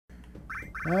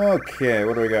Okay,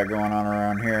 what do we got going on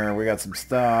around here? We got some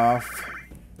stuff.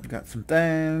 We got some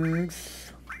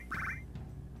things.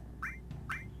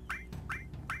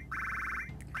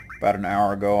 About an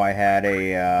hour ago I had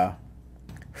a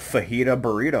fajita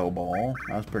burrito bowl.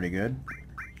 That was pretty good.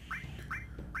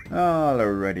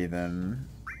 Alrighty then.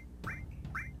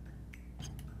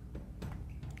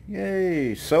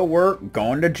 Yay, so we're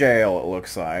going to jail, it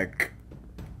looks like.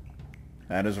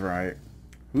 That is right.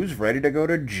 Who's ready to go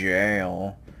to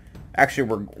jail?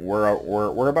 Actually,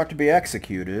 we're about to be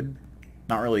executed.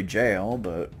 Not really jail,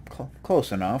 but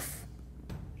close enough.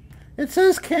 It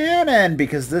says canon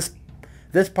because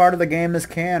this part of the game is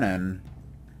canon.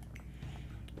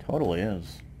 Totally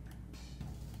is.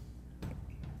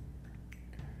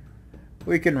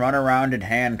 We can run around in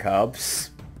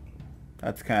handcuffs.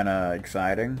 That's kind of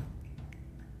exciting.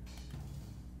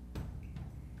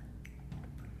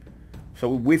 So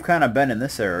we've kind of been in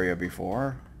this area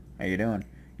before. How you doing?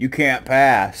 You can't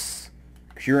pass,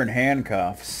 'cause you're in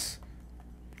handcuffs.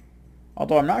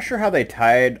 Although I'm not sure how they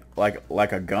tied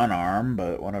like a gun arm,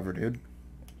 but whatever, dude.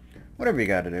 Whatever you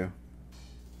gotta do.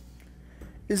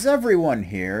 Is everyone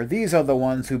here? These are the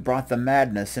ones who brought the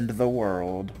madness into the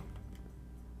world.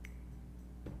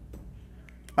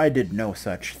 I did no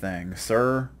such thing,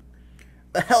 sir.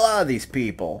 The hell are these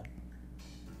people?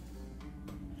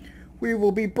 We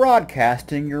will be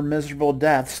broadcasting your miserable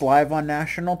deaths live on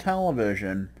national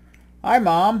television. Hi,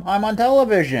 Mom. I'm on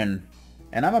television.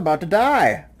 And I'm about to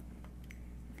die.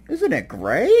 Isn't it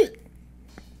great?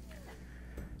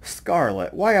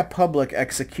 Scarlet, why a public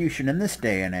execution in this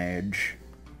day and age?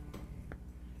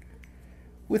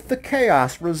 With the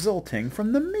chaos resulting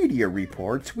from the media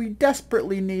reports, we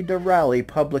desperately need to rally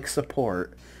public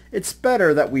support. It's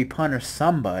better that we punish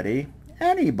somebody.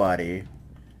 Anybody.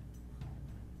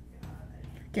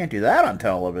 Can't do that on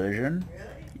television.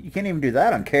 You can't even do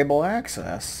that on cable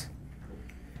access.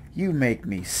 You make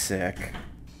me sick.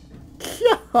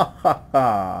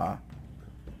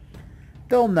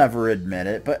 They'll never admit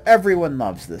it, but everyone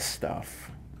loves this stuff.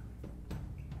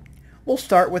 We'll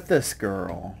start with this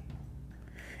girl.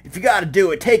 If you gotta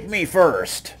do it, take me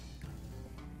first.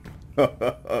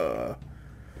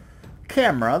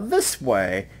 Camera, this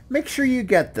way. Make sure you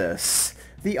get this.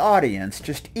 The audience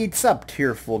just eats up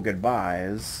tearful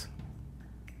goodbyes.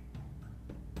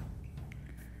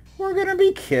 We're gonna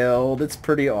be killed. It's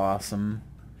pretty awesome.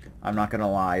 I'm not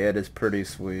gonna lie, it is pretty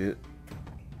sweet.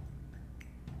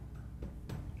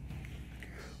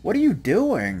 What are you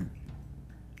doing?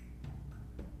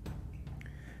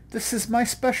 This is my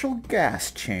special gas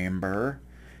chamber.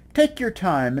 Take your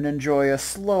time and enjoy a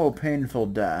slow, painful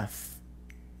death.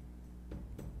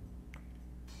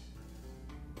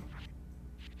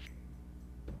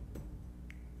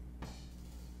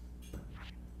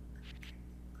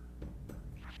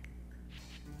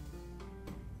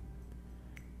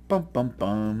 Bum bum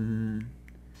bum.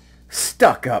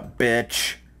 Stuck up,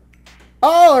 bitch.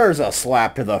 Oh, there's a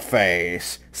slap to the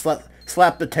face.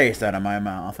 Slap the taste out of my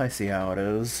mouth. I see how it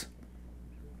is.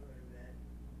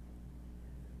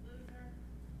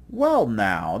 Well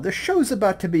now, the show's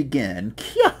about to begin.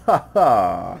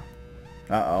 Kya-ha-ha.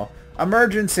 Uh-oh.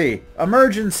 Emergency!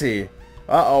 Emergency!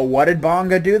 Uh-oh, what did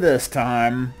Bonga do this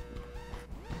time?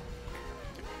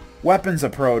 Weapons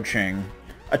approaching.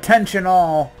 Attention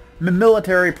all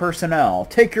military personnel.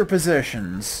 Take your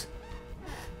positions.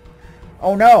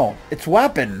 Oh no, it's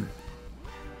weapon.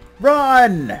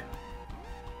 Run!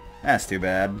 That's too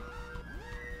bad.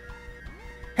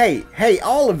 Hey,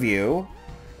 all of you.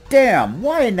 Damn,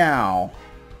 why now?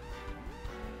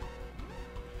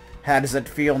 How does it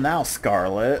feel now,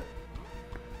 Scarlet?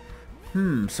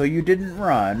 So you didn't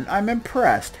run. I'm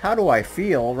impressed. How do I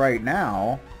feel right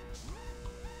now?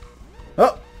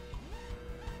 Oh!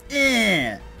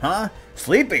 Huh?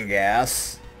 Sleeping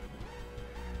gas?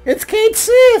 It's Kate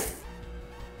Sith!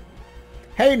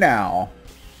 Hey now.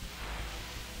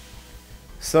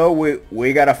 So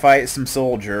we gotta fight some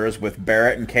soldiers with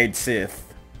Barret and Cade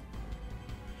Sith.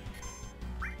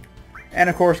 And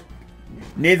of course,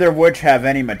 neither of which have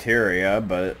any materia,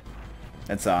 but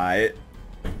that's alright.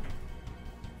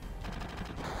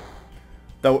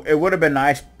 Though it would have been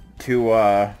nice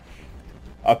to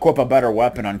equip a better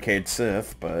weapon on Cade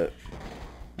Sith, but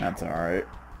that's alright.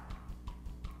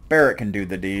 Barret can do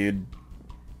the deed.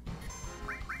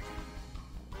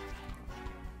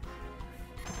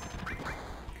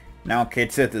 Now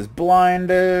Cade Sith is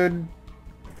blinded.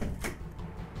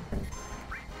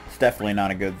 It's definitely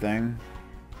not a good thing.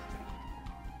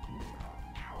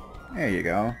 There you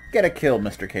go. Get a kill,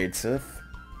 Mr. Cade Sith.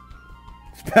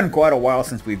 It's been quite a while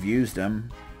since we've used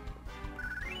him.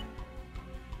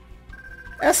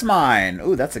 S-Mine!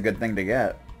 Ooh, that's a good thing to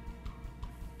get.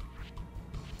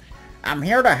 I'm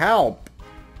here to help.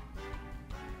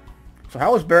 So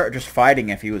how was Barret just fighting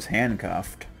if he was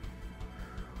handcuffed?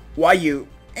 Why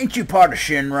ain't you part of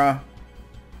Shinra?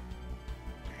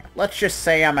 Let's just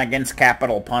say I'm against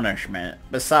capital punishment.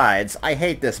 Besides, I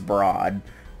hate this broad.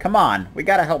 Come on, we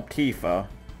gotta help Tifa.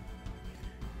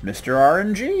 Mr.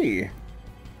 RNG.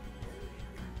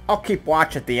 I'll keep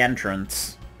watch at the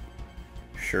entrance.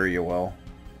 Sure you will.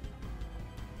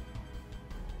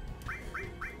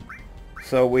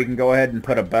 So we can go ahead and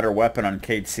put a better weapon on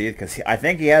Kate Seath, because I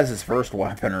think he has his first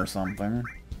weapon or something.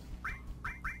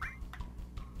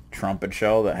 Trumpet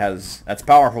shell that's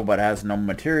powerful but has no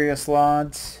materia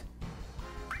slots.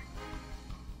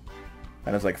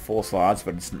 That has like full slots,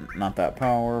 but it's not that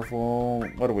powerful.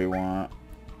 What do we want?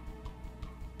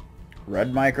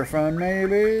 Red microphone,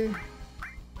 maybe?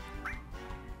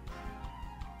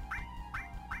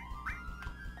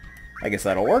 I guess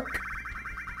that'll work.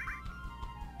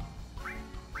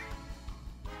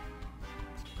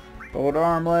 Bolt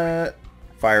armlet.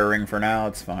 Fire ring for now,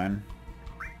 it's fine.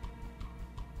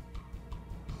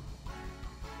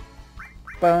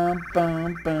 Bum,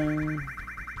 bum, bum.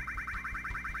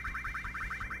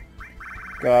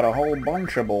 Got a whole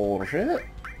bunch of bullshit.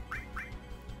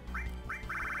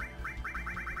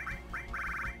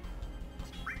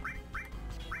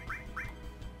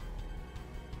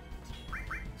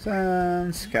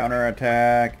 Sense,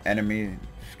 counterattack, enemy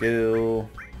skill,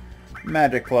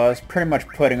 magic plus, pretty much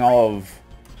putting all of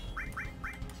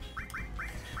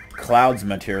Cloud's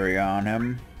materia on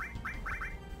him.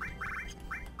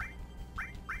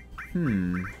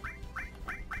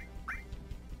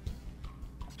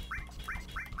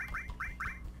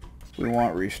 We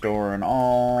want restore and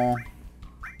all.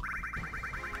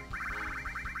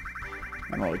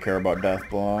 I don't really care about death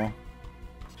blow.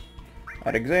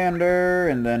 Alexander,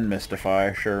 and then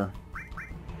Mystify, sure.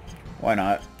 Why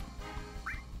not?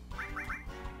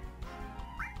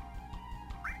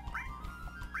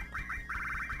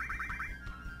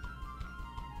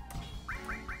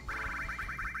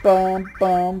 Bum,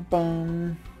 bum,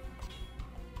 bum.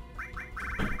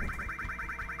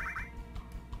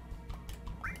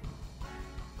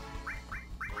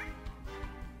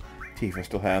 Tifa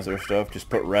still has her stuff. Just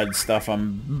put red stuff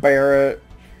on Barret.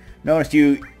 Notice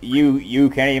you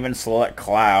can't even select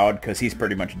Cloud because he's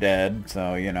pretty much dead.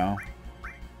 So you know.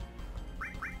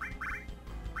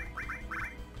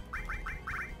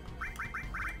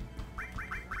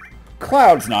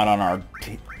 Cloud's not on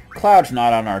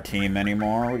our team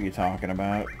anymore. What are you talking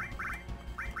about?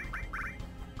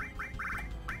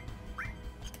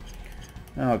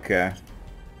 Okay.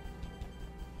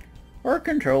 We're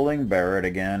controlling Barret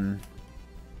again.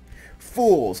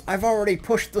 Fools! I've already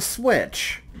pushed the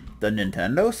Switch! The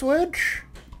Nintendo Switch?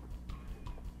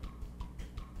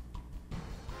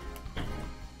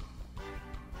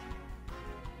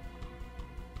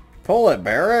 Pull it,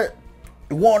 Barret!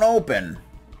 It won't open!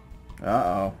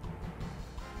 Uh-oh.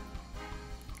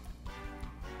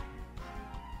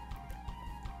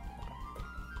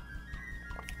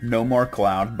 No more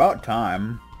Cloud. About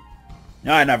time.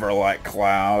 I never liked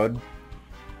Cloud.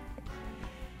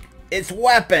 It's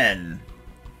weapon!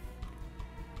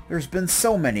 There's been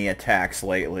so many attacks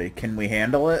lately. Can we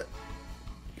handle it?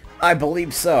 I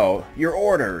believe so. Your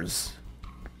orders.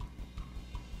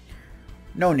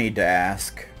 No need to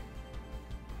ask.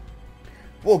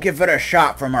 We'll give it a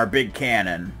shot from our big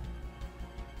cannon.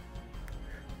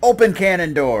 Open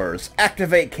cannon doors.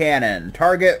 Activate cannon.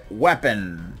 Target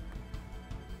weapon.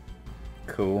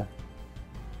 Cool.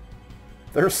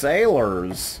 They're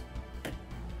sailors.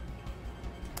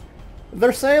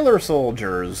 They're sailor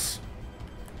soldiers.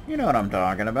 You know what I'm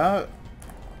talking about.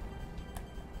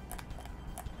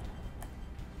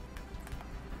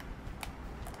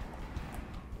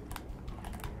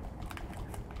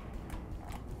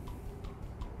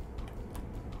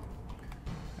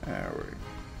 There we go.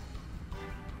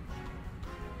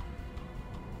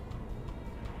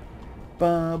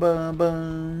 Bum, bum,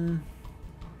 bum.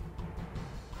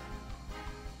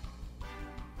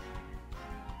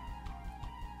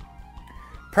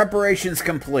 Preparations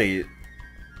complete.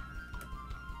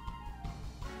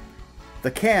 The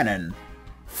cannon.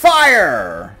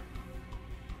 Fire!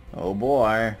 Oh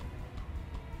boy.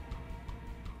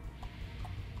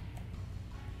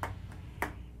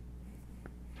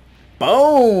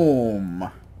 Boom!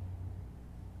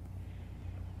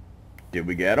 Did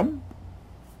we get him?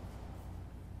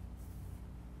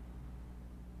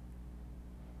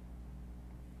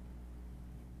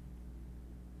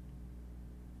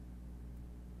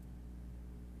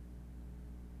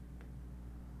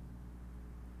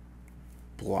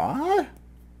 Blah?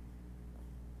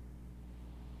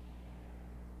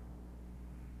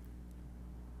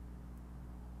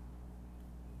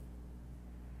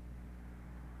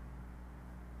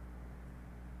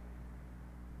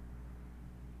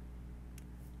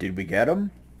 Did we get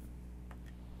him?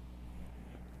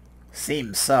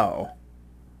 Seems so.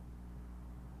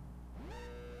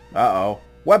 Uh-oh.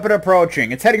 Weapon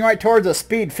approaching. It's heading right towards us.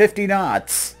 Speed 50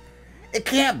 knots. It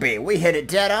can't be. We hit it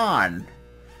dead on.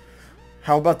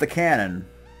 How about the cannon?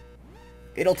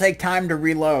 It'll take time to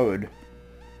reload.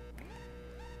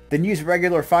 Then use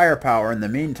regular firepower in the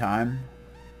meantime.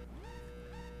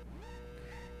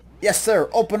 Yes, sir.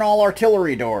 Open all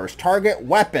artillery doors. Target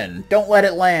weapon. Don't let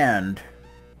it land.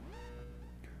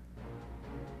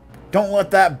 Don't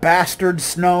let that bastard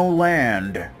snow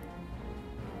land.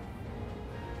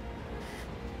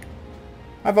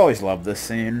 I've always loved this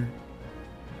scene.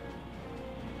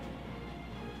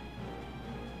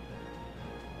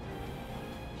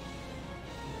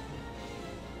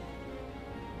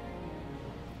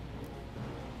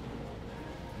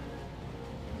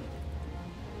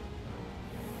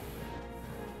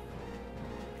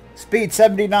 Speed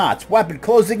 70 knots. Weapon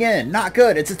closing in. Not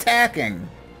good. It's attacking.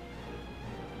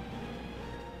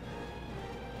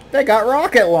 They got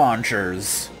rocket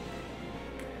launchers.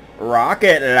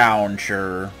 Rocket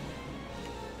launcher.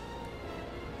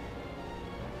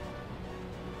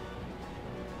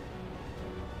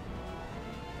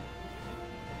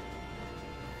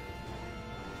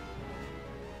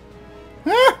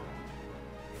 Huh?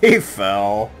 He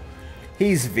fell.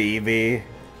 He's Vivi.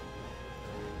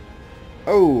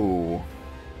 Oh.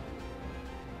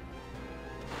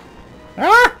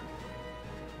 Ah!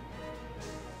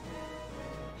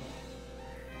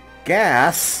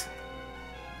 Gas?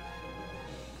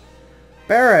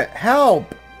 Barret,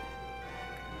 help!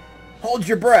 Hold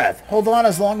your breath. Hold on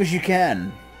as long as you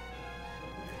can.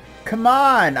 Come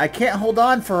on, I can't hold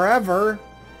on forever.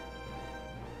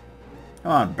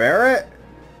 Come on, Barret.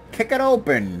 Kick it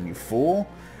open, you fool.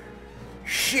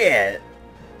 Shit.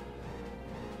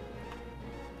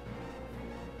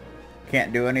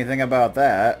 Can't do anything about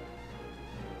that.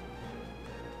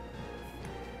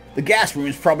 The gas room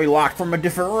is probably locked from a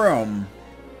different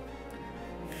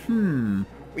room.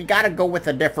 We gotta go with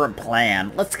a different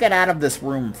plan. Let's get out of this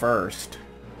room first.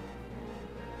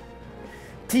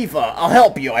 Tifa, I'll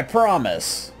help you, I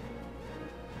promise.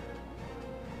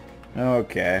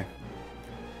 Okay.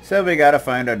 So we gotta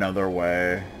find another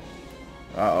way.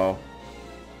 Uh-oh.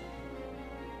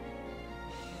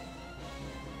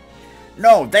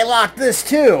 No, they locked this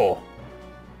too!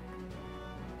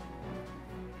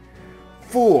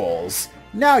 Fools!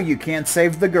 Now you can't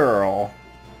save the girl.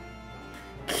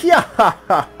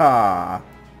 Kya-ha-ha-ha!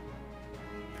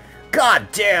 God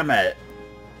damn it!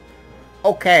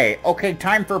 Okay,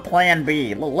 time for plan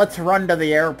B. Let's run to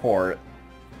the airport.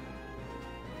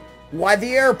 Why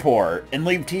the airport? And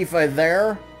leave Tifa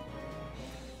there?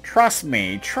 Trust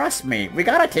me, we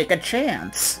gotta take a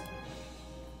chance.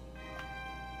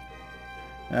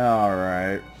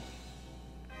 Alright.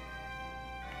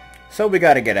 So we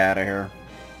gotta get out of here.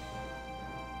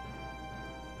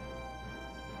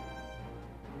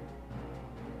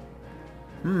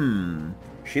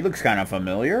 She looks kind of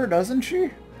familiar, doesn't she?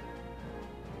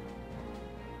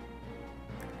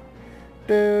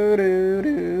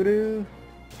 Do-do-do-do.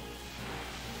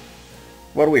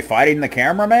 What are we, fighting the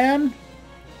cameraman?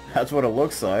 That's what it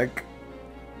looks like.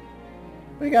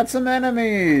 We got some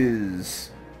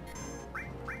enemies.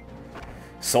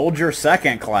 Soldier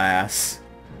second class.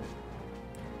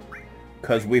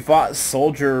 Because we fought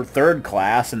Soldier third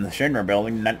class in the Shinra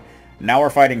building. Now we're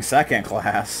fighting second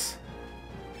class.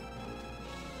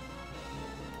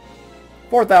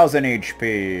 4,000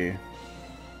 HP.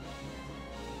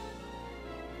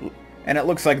 And it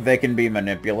looks like they can be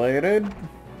manipulated.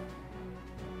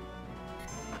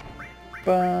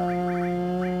 But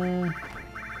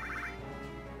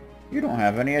you don't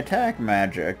have any attack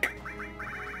magic.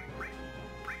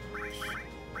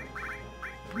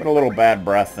 But a little bad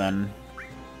breath then.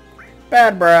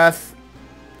 Bad breath!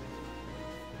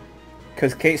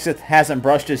 Because Kaseth hasn't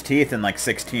brushed his teeth in like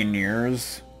 16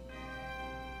 years.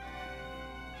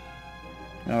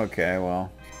 Okay,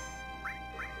 well.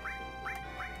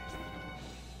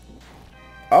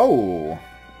 Oh!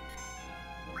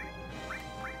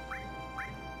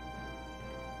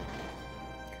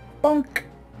 Bunk!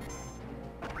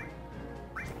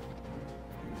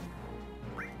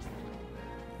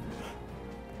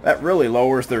 That really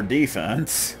lowers their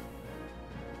defense.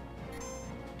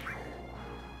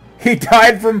 He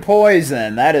died from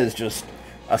poison! That is just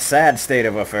a sad state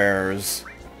of affairs.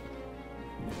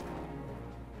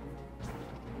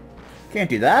 Can't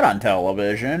do that on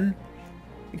television.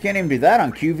 You can't even do that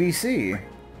on QVC.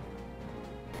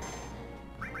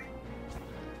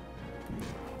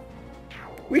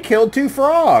 We killed 2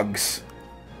 frogs!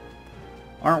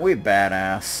 Aren't we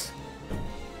badass?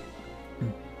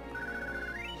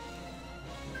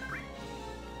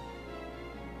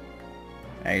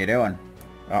 How you doing?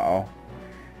 Uh-oh.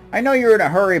 I know you're in a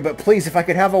hurry, but please, if I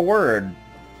could have a word.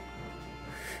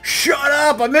 Shut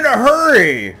up! I'm in a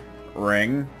hurry!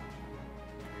 Ring.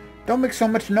 Don't make so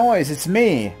much noise. It's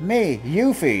me. Me,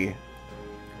 Yuffie.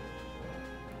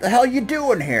 The hell you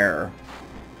doing here?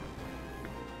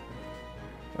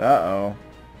 Uh-oh.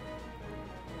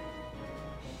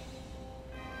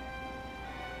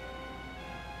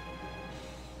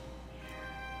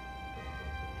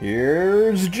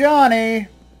 Here's Johnny.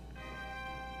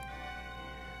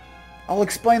 I'll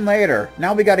explain later.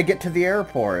 Now we gotta get to the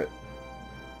airport.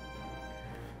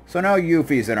 So now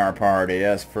Yuffie's in our party.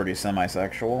 That's pretty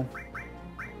semi-sexual.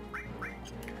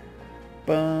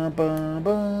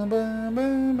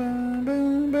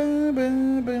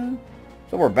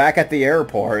 So we're back at the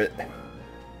airport.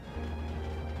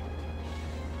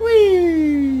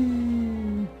 Whee!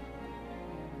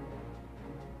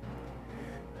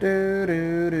 Do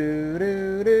do do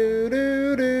do do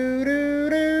do do do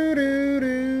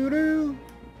do do.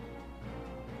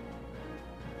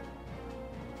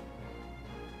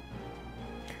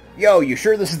 Yo, you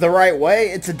sure this is the right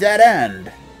way? It's a dead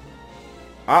end.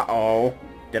 Uh-oh.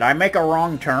 Did I make a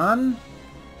wrong turn?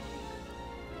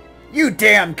 You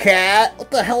damn cat!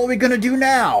 What the hell are we gonna do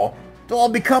now? They'll all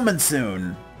be coming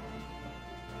soon.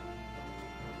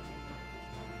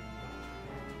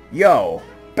 Yo,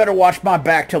 better watch my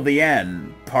back till the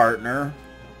end, partner.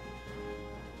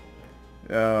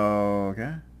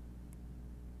 Okay.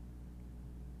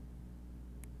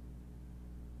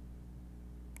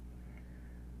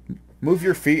 Move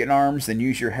your feet and arms, then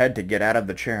use your head to get out of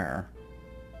the chair.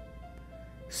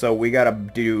 So we gotta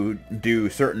do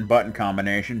certain button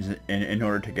combinations in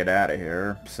order to get out of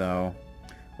here. So,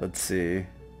 let's see.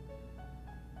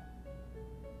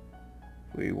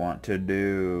 We want to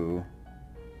do...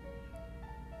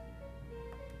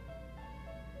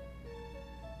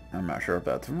 I'm not sure if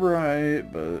that's right,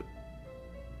 but...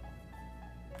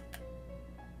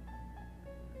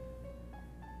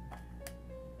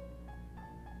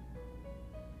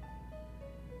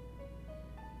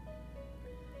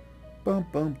 Bum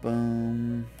bum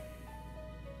bum.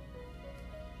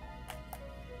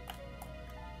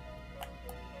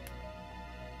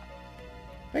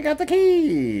 I got the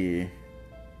key.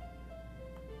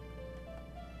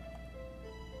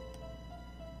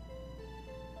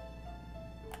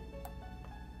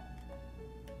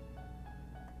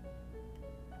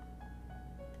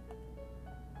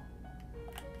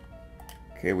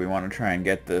 Okay, we want to try and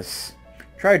get this.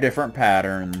 Try different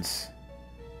patterns.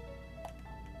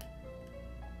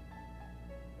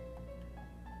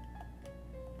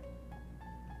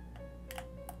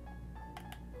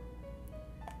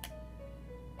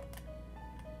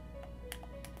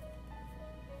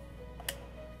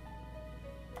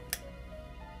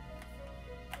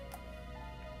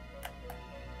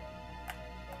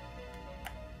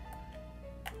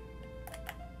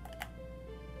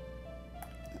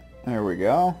 There we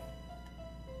go.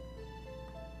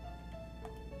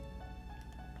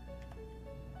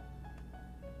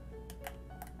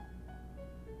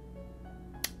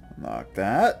 Lock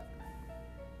that.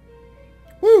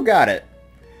 Woo, got it.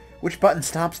 Which button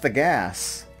stops the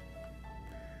gas?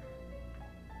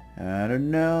 I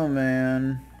don't know,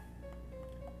 man.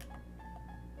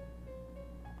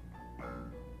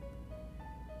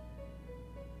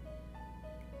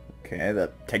 Okay,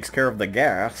 that takes care of the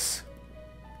gas.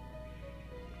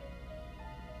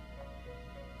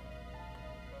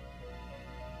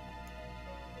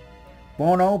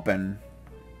 Won't open.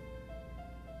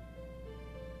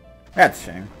 That's a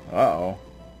shame. Uh-oh.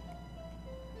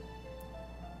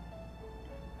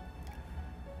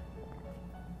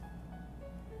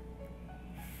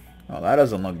 Oh, that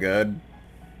doesn't look good.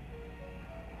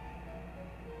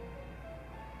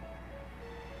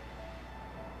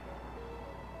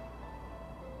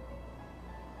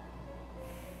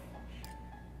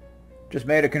 Just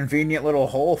made a convenient little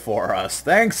hole for us.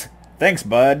 Thanks. Thanks,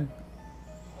 bud.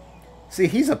 See,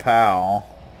 he's a pal.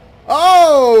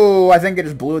 Oh! I think it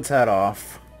just blew its head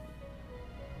off.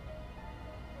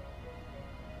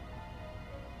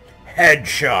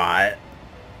 Headshot.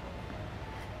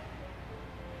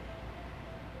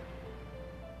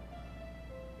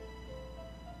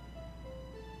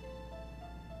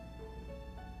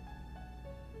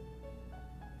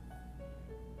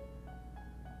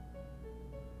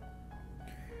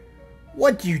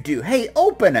 What'd you do? Hey,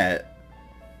 open it!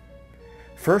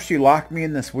 First you locked me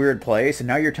in this weird place, and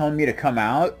now you're telling me to come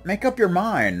out? Make up your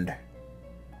mind.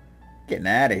 Getting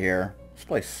out of here.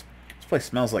 This place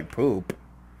smells like poop.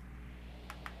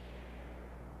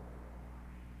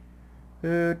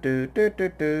 Yeah,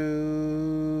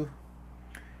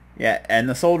 Yeah, and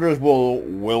the soldiers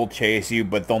will chase you,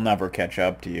 but they'll never catch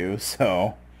up to you,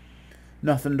 so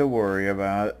nothing to worry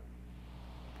about.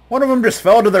 One of them just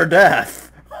fell to their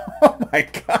death. Oh my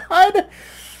god.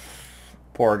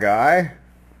 Poor guy.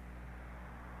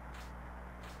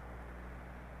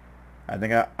 I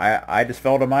think I just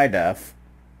fell to my death.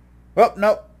 Oh,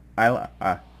 nope.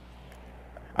 I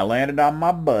landed on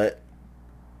my butt.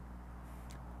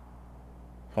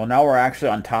 So now we're actually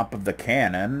on top of the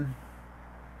cannon.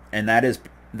 And that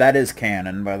is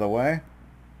canon, by the way.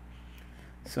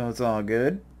 So it's all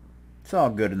good. It's all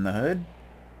good in the hood.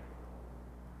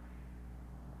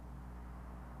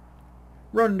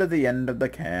 Run to the end of the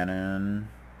cannon.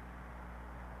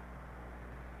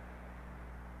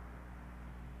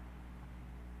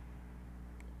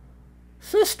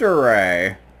 Sister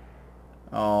Ray.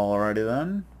 Alrighty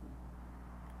then.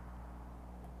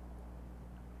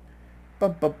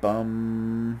 Bum bum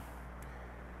bum.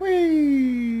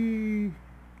 Whee!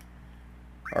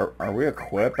 Are we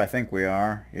equipped? I think we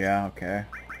are. Yeah, okay.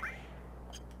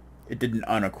 It didn't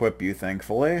unequip you,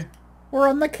 thankfully. We're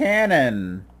on the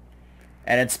cannon!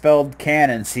 And it's spelled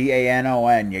canon,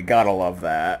 C-A-N-O-N. You gotta love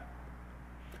that.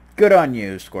 Good on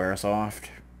you, Squaresoft.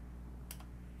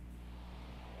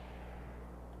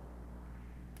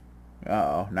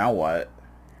 Uh-oh, now what?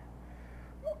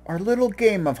 Our little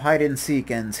game of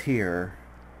hide-and-seek ends here.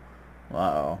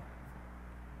 Uh-oh.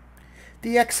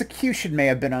 The execution may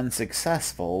have been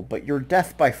unsuccessful, but your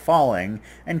death by falling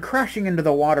and crashing into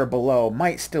the water below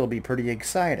might still be pretty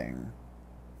exciting.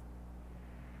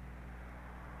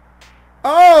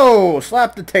 Oh!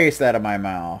 Slap the taste out of my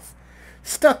mouth.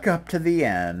 Stuck up to the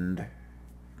end.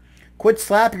 Quit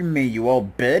slapping me, you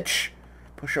old bitch.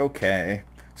 Push OK.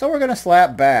 So we're gonna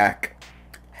slap back.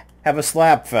 Have a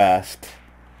slap fest.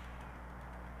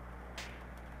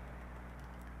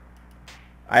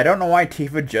 I don't know why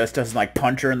Tifa just doesn't, like,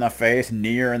 punch her in the face,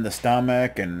 knee her in the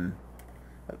stomach, and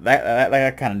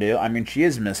that kind of deal. I mean, she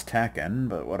is Miss Tekken,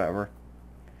 but whatever.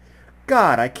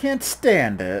 God, I can't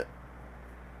stand it.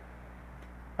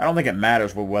 I don't think it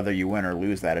matters whether you win or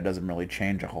lose that. It doesn't really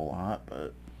change a whole lot,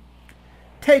 but...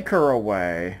 Take her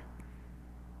away.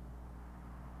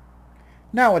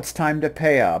 Now it's time to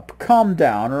pay up. Calm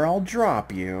down or I'll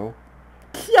drop you.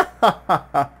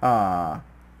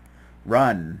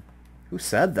 Run. Who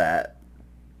said that?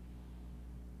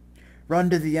 Run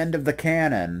to the end of the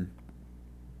cannon.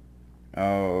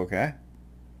 Oh, okay.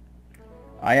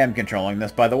 I am controlling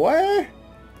this, by the way.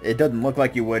 It doesn't look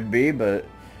like you would be, but...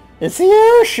 It's the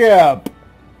airship!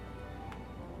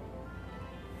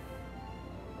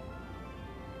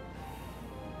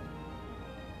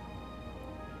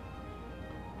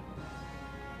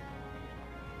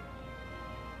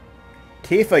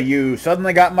 Tifa, you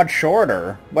suddenly got much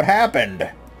shorter. What happened?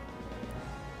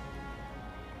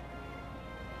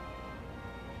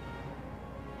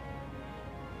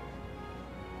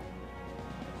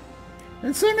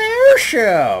 It's an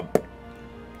airship!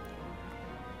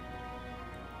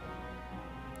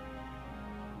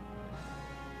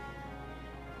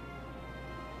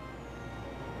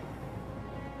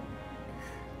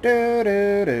 Do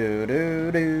do do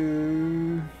do do